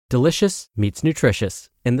Delicious meets nutritious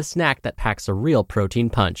in the snack that packs a real protein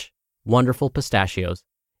punch. Wonderful Pistachios.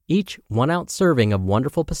 Each 1-ounce serving of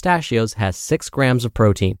Wonderful Pistachios has 6 grams of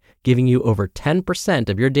protein, giving you over 10%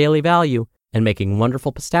 of your daily value and making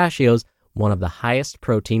Wonderful Pistachios one of the highest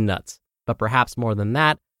protein nuts. But perhaps more than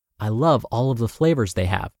that, I love all of the flavors they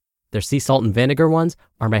have. Their sea salt and vinegar ones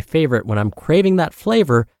are my favorite when I'm craving that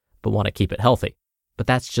flavor but want to keep it healthy. But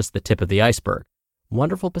that's just the tip of the iceberg.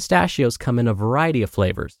 Wonderful Pistachios come in a variety of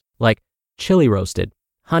flavors, like chili roasted,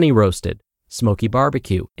 honey roasted, smoky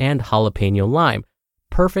barbecue, and jalapeno lime,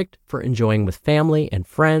 perfect for enjoying with family and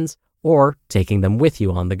friends or taking them with you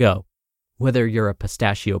on the go. Whether you're a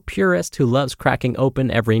pistachio purist who loves cracking open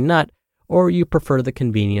every nut, or you prefer the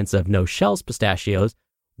convenience of no-shells pistachios,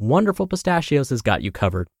 Wonderful Pistachios has got you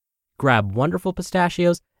covered. Grab Wonderful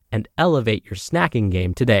Pistachios and elevate your snacking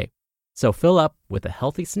game today. So fill up with a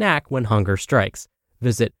healthy snack when hunger strikes.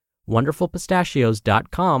 Visit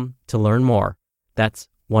wonderfulpistachios.com to learn more. That's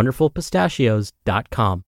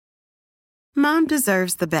wonderfulpistachios.com. Mom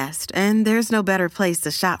deserves the best, and there's no better place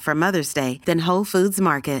to shop for Mother's Day than Whole Foods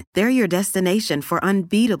Market. They're your destination for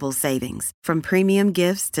unbeatable savings, from premium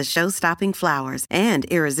gifts to show-stopping flowers and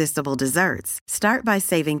irresistible desserts. Start by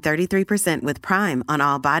saving 33% with Prime on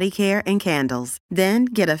all body care and candles. Then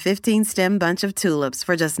get a 15-stem bunch of tulips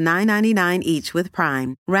for just $9.99 each with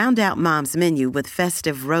Prime. Round out Mom's menu with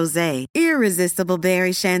festive rosé, irresistible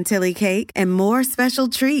berry chantilly cake, and more special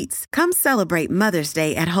treats. Come celebrate Mother's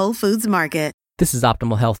Day at Whole Foods Market. This is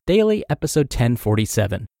Optimal Health Daily, episode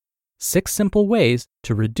 1047. 6 Simple Ways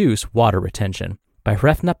to Reduce Water Retention by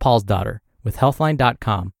Hrefna Palsdottir with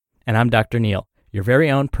Healthline.com. And I'm Dr. Neil, your very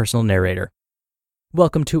own personal narrator.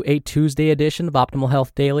 Welcome to a Tuesday edition of Optimal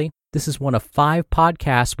Health Daily. This is one of 5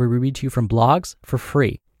 podcasts where we read to you from blogs for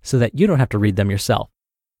free so that you don't have to read them yourself.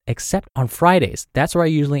 Except on Fridays, that's where I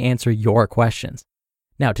usually answer your questions.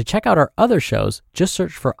 Now, to check out our other shows, just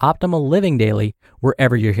search for Optimal Living Daily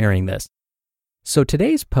wherever you're hearing this. So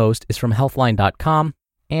today's post is from Healthline.com,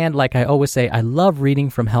 and like I always say, I love reading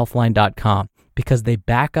from Healthline.com because they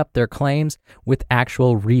back up their claims with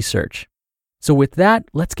actual research. So with that,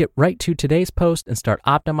 let's get right to today's post and start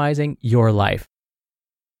optimizing your life.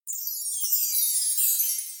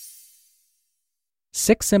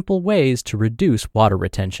 6 Simple Ways to Reduce Water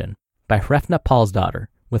Retention by Hrefna Palsdottir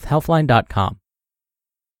with Healthline.com.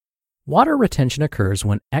 Water retention occurs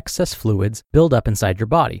when excess fluids build up inside your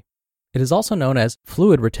body. It is also known as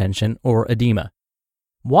fluid retention or edema.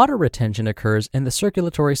 Water retention occurs in the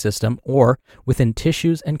circulatory system or within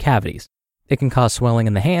tissues and cavities. It can cause swelling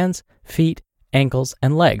in the hands, feet, ankles,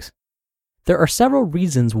 and legs. There are several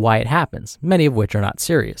reasons why it happens, many of which are not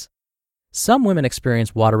serious. Some women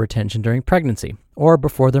experience water retention during pregnancy or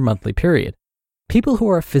before their monthly period. People who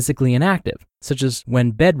are physically inactive, such as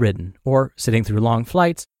when bedridden or sitting through long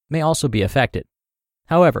flights, may also be affected.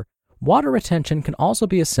 However, water retention can also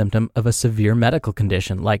be a symptom of a severe medical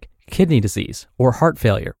condition like kidney disease or heart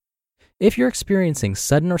failure. If you're experiencing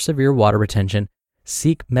sudden or severe water retention,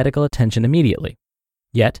 seek medical attention immediately.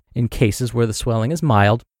 Yet, in cases where the swelling is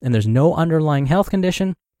mild and there's no underlying health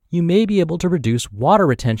condition, you may be able to reduce water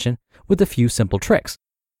retention with a few simple tricks.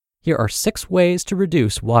 Here are 6 ways to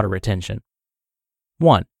reduce water retention.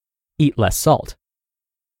 1. Eat less salt.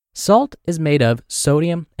 Salt is made of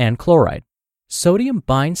sodium and chloride. Sodium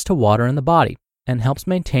binds to water in the body and helps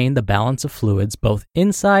maintain the balance of fluids both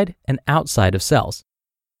inside and outside of cells.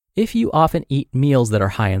 If you often eat meals that are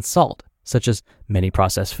high in salt, such as many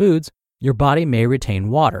processed foods, your body may retain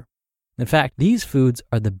water. In fact, these foods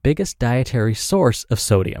are the biggest dietary source of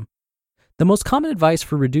sodium. The most common advice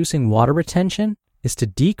for reducing water retention is to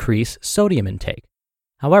decrease sodium intake.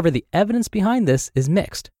 However, the evidence behind this is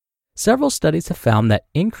mixed. Several studies have found that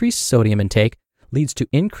increased sodium intake leads to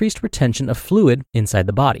increased retention of fluid inside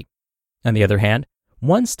the body. On the other hand,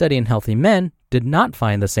 one study in healthy men did not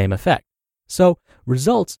find the same effect, so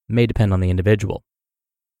results may depend on the individual.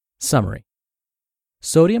 Summary.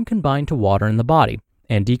 Sodium can bind to water in the body,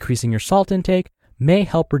 and decreasing your salt intake may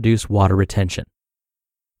help reduce water retention.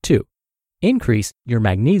 2. Increase your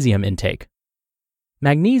magnesium intake.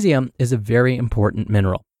 Magnesium is a very important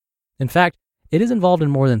mineral. In fact, it is involved in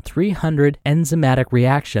more than 300 enzymatic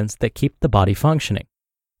reactions that keep the body functioning.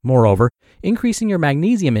 Moreover, increasing your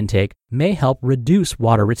magnesium intake may help reduce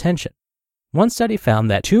water retention. One study found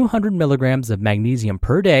that 200 milligrams of magnesium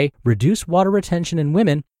per day reduced water retention in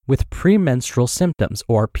women with premenstrual symptoms,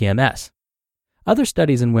 or PMS. Other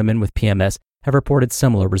studies in women with PMS have reported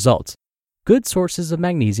similar results. Good sources of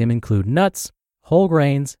magnesium include nuts, whole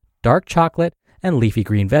grains, dark chocolate, and leafy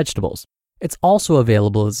green vegetables. It's also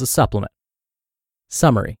available as a supplement.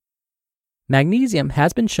 Summary. Magnesium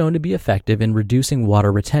has been shown to be effective in reducing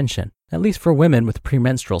water retention, at least for women with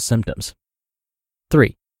premenstrual symptoms.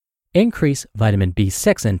 3. Increase vitamin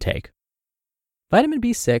B6 intake. Vitamin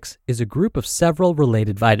B6 is a group of several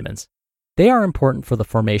related vitamins. They are important for the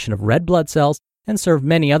formation of red blood cells and serve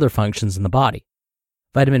many other functions in the body.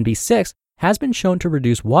 Vitamin B6 has been shown to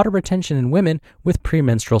reduce water retention in women with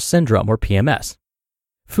premenstrual syndrome or PMS.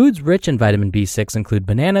 Foods rich in vitamin B6 include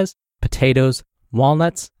bananas, potatoes,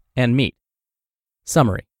 walnuts, and meat.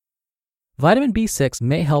 Summary. Vitamin B6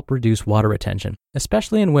 may help reduce water retention,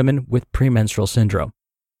 especially in women with premenstrual syndrome.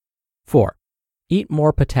 4. Eat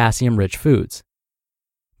more potassium-rich foods.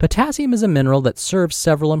 Potassium is a mineral that serves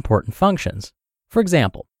several important functions. For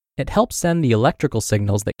example, it helps send the electrical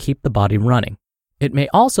signals that keep the body running. It may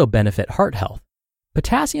also benefit heart health.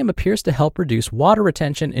 Potassium appears to help reduce water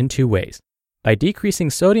retention in 2 ways, by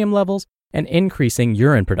decreasing sodium levels and increasing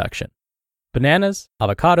urine production. Bananas,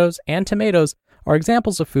 avocados, and tomatoes are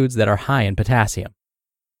examples of foods that are high in potassium.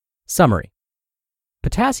 Summary.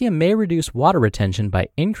 Potassium may reduce water retention by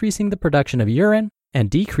increasing the production of urine and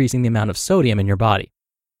decreasing the amount of sodium in your body.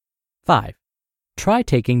 5. Try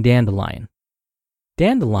taking dandelion.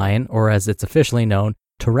 Dandelion, or as it's officially known,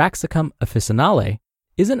 Taraxacum officinale,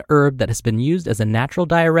 is an herb that has been used as a natural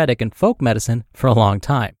diuretic in folk medicine for a long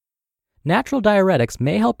time. Natural diuretics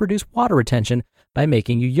may help reduce water retention by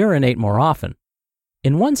making you urinate more often.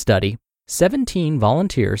 In one study, 17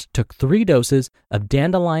 volunteers took 3 doses of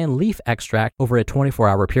dandelion leaf extract over a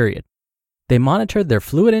 24-hour period. They monitored their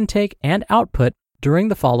fluid intake and output during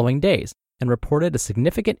the following days and reported a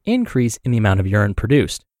significant increase in the amount of urine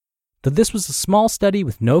produced. Though this was a small study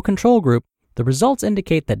with no control group, the results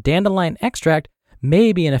indicate that dandelion extract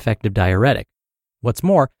may be an effective diuretic. What's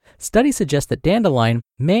more, studies suggest that dandelion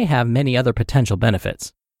may have many other potential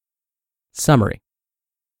benefits. Summary.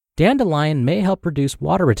 Dandelion may help reduce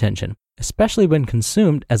water retention, especially when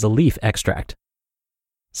consumed as a leaf extract.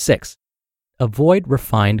 6. Avoid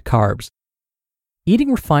refined carbs.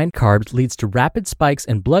 Eating refined carbs leads to rapid spikes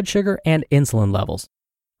in blood sugar and insulin levels.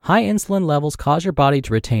 High insulin levels cause your body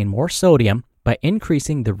to retain more sodium by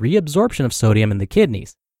increasing the reabsorption of sodium in the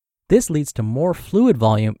kidneys. This leads to more fluid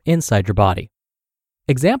volume inside your body.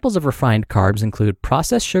 Examples of refined carbs include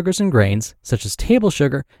processed sugars and grains, such as table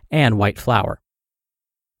sugar and white flour.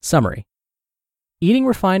 Summary. Eating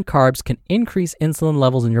refined carbs can increase insulin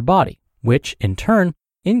levels in your body, which, in turn,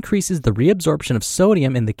 increases the reabsorption of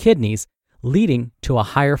sodium in the kidneys, leading to a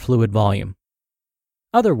higher fluid volume.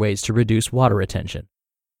 Other ways to reduce water retention.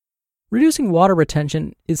 Reducing water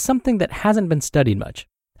retention is something that hasn't been studied much.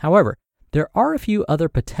 However, there are a few other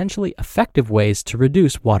potentially effective ways to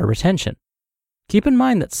reduce water retention. Keep in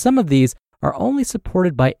mind that some of these are only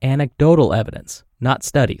supported by anecdotal evidence, not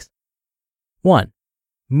studies. 1.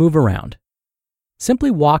 Move around.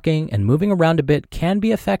 Simply walking and moving around a bit can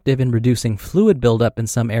be effective in reducing fluid buildup in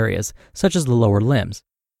some areas, such as the lower limbs.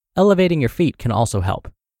 Elevating your feet can also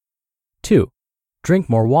help. 2. Drink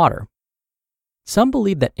more water. Some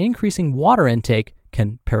believe that increasing water intake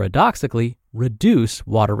can paradoxically reduce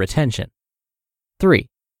water retention. 3.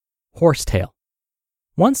 Horsetail.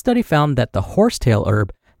 One study found that the horsetail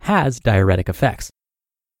herb has diuretic effects.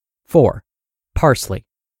 4. Parsley.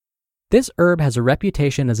 This herb has a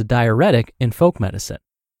reputation as a diuretic in folk medicine.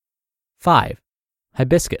 5.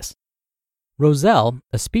 Hibiscus. Roselle,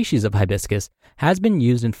 a species of hibiscus, has been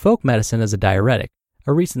used in folk medicine as a diuretic.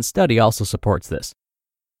 A recent study also supports this.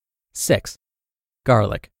 6.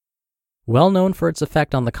 Garlic. Well known for its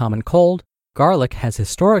effect on the common cold, garlic has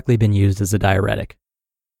historically been used as a diuretic.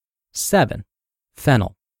 7.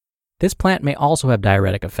 Fennel. This plant may also have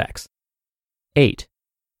diuretic effects. 8.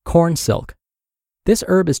 Corn silk. This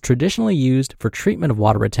herb is traditionally used for treatment of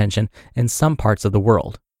water retention in some parts of the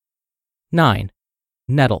world. 9.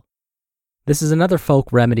 Nettle. This is another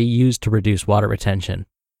folk remedy used to reduce water retention.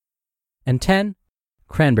 And 10.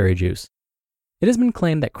 Cranberry juice. It has been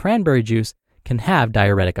claimed that cranberry juice can have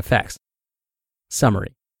diuretic effects.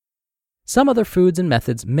 Summary. Some other foods and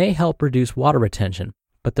methods may help reduce water retention,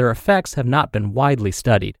 but their effects have not been widely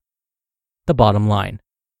studied. The bottom line.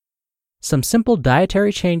 Some simple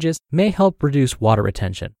dietary changes may help reduce water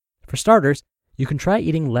retention. For starters, you can try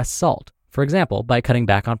eating less salt, for example, by cutting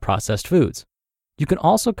back on processed foods. You can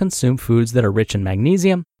also consume foods that are rich in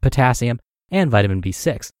magnesium, potassium, and vitamin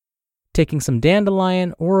B6. Taking some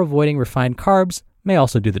dandelion or avoiding refined carbs may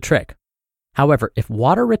also do the trick. However, if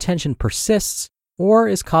water retention persists or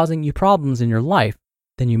is causing you problems in your life,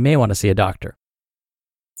 then you may want to see a doctor.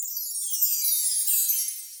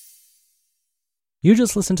 You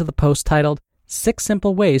just listened to the post titled 6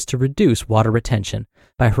 Simple Ways to Reduce Water Retention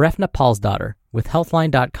by Hrefna Palsdottir with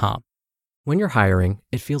Healthline.com. When you're hiring,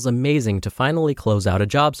 it feels amazing to finally close out a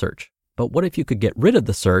job search. But what if you could get rid of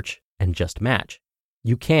the search and just match?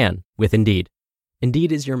 You can with Indeed.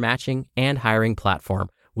 Indeed is your matching and hiring platform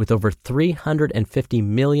with over 350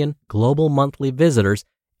 million global monthly visitors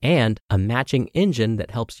and a matching engine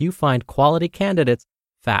that helps you find quality candidates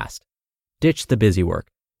fast. Ditch the busy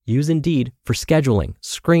work. Use Indeed for scheduling,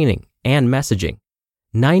 screening, and messaging.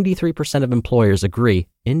 93% of employers agree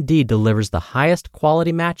Indeed delivers the highest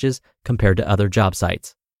quality matches compared to other job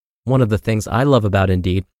sites. One of the things I love about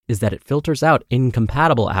Indeed is that it filters out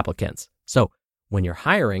incompatible applicants. So when you're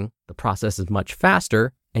hiring, the process is much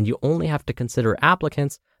faster and you only have to consider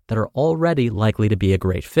applicants that are already likely to be a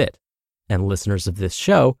great fit. And listeners of this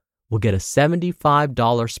show will get a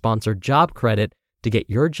 $75 sponsored job credit to get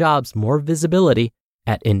your jobs more visibility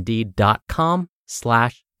at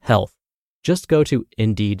Indeed.com/health. Just go to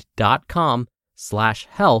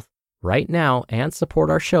Indeed.com/health right now and support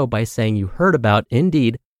our show by saying you heard about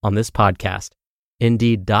Indeed on this podcast.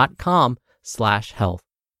 Indeed.com/health.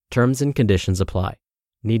 Terms and conditions apply.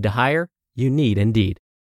 Need to hire? You need Indeed.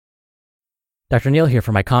 Dr. Neil here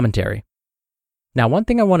for my commentary. Now, one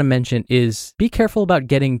thing I want to mention is be careful about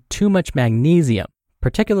getting too much magnesium,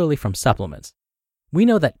 particularly from supplements. We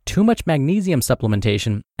know that too much magnesium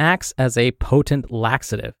supplementation acts as a potent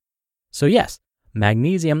laxative. So yes,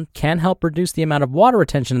 magnesium can help reduce the amount of water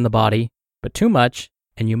retention in the body, but too much,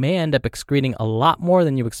 and you may end up excreting a lot more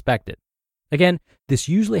than you expected. Again, this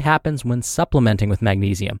usually happens when supplementing with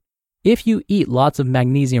magnesium. If you eat lots of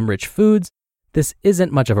magnesium-rich foods, this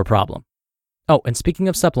isn't much of a problem. Oh, and speaking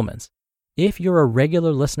of supplements, if you're a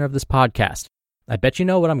regular listener of this podcast, I bet you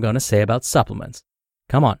know what I'm going to say about supplements.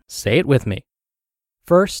 Come on, say it with me.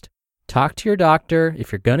 First, talk to your doctor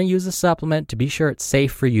if you're going to use a supplement to be sure it's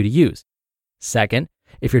safe for you to use. Second,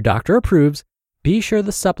 if your doctor approves, be sure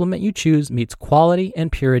the supplement you choose meets quality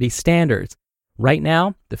and purity standards. Right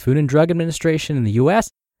now, the Food and Drug Administration in the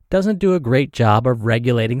US doesn't do a great job of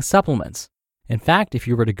regulating supplements. In fact, if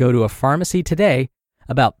you were to go to a pharmacy today,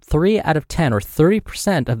 about 3 out of 10 or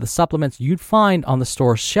 30% of the supplements you'd find on the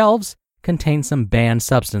store's shelves contain some banned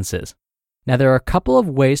substances. Now, there are a couple of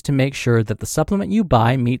ways to make sure that the supplement you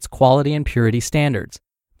buy meets quality and purity standards.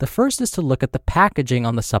 The first is to look at the packaging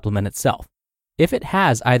on the supplement itself. If it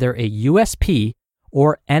has either a USP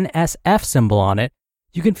or NSF symbol on it,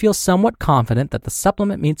 you can feel somewhat confident that the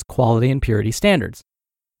supplement meets quality and purity standards.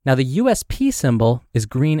 Now, the USP symbol is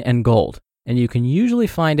green and gold, and you can usually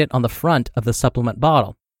find it on the front of the supplement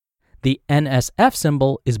bottle. The NSF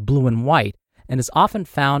symbol is blue and white and is often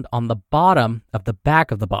found on the bottom of the back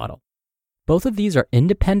of the bottle. Both of these are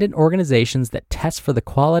independent organizations that test for the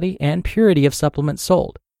quality and purity of supplements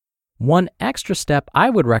sold. One extra step I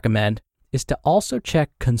would recommend is to also check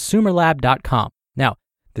consumerlab.com. Now,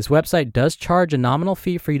 this website does charge a nominal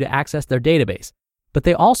fee for you to access their database, but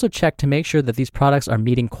they also check to make sure that these products are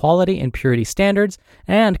meeting quality and purity standards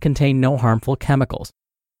and contain no harmful chemicals.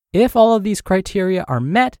 If all of these criteria are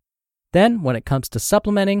met, then when it comes to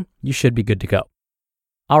supplementing, you should be good to go.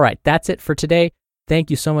 All right, that's it for today. Thank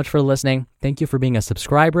you so much for listening. Thank you for being a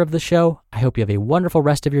subscriber of the show. I hope you have a wonderful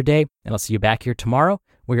rest of your day, and I'll see you back here tomorrow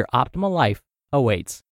where your optimal life awaits.